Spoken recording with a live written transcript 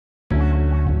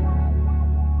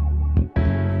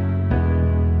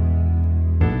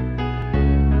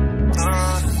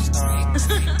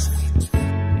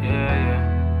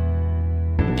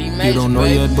You don't know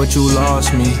yet, but you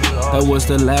lost me. That was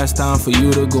the last time for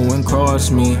you to go and cross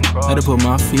me. Had to put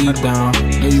my feet down.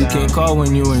 No, you can't call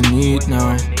when you in need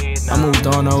now. I moved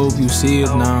on, I hope you see it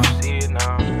now.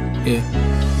 Yeah,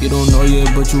 you don't know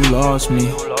yet, but you lost me.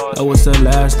 That was the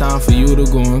last time for you to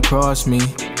go and cross me.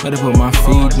 Had to put my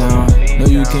feet down. No,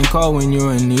 you can call when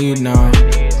you're in need now.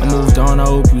 I moved on, I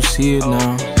hope you see it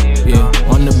now. Yeah,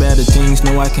 on the better things,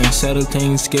 no I can't settle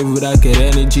things. Gave you that good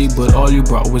energy, but all you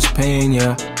brought was pain,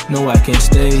 yeah. No I can't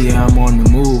stay, yeah, I'm on the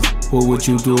move. What would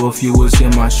you do if you was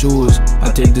in my shoes?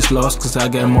 I take this loss cause I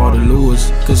got more to lose.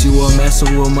 Cause you were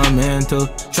messing with my mental,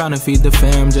 trying to feed the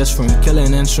fam just from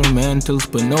killing instrumentals.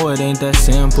 But no, it ain't that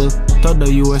simple. Thought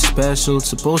that you were special,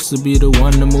 supposed to be the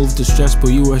one to move the stress, but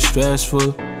you were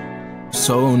stressful.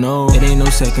 So no, it ain't no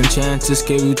second chances.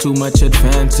 Gave you too much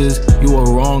advances. You were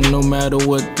wrong no matter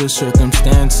what the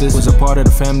circumstances. Was a part of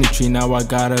the family tree, now I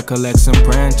gotta collect some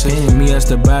branches. Painting me as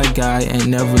the bad guy, ain't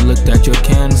never looked at your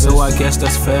canvas. So I guess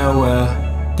that's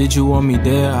farewell. Did you want me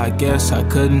there? I guess I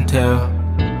couldn't tell.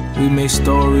 We made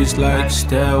stories like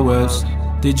stairwells.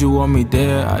 Did you want me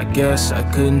there? I guess I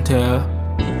couldn't tell.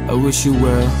 I wish you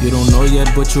well. You don't know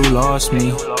yet, but you lost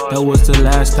me. That was the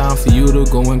last time for you to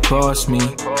go and cross me.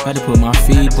 Had to put my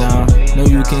feet down. No,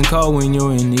 you can call when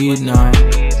you're in need now.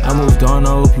 I moved on, I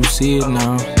hope you see it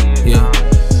now. Yeah,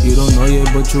 you don't know yet,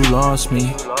 but you lost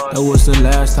me. That was the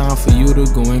last time for you to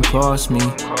go and cross me.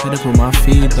 Had to put my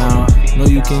feet down. No,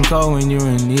 you can call when you're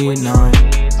in need now.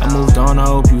 I moved on, I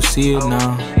hope you see it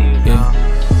now.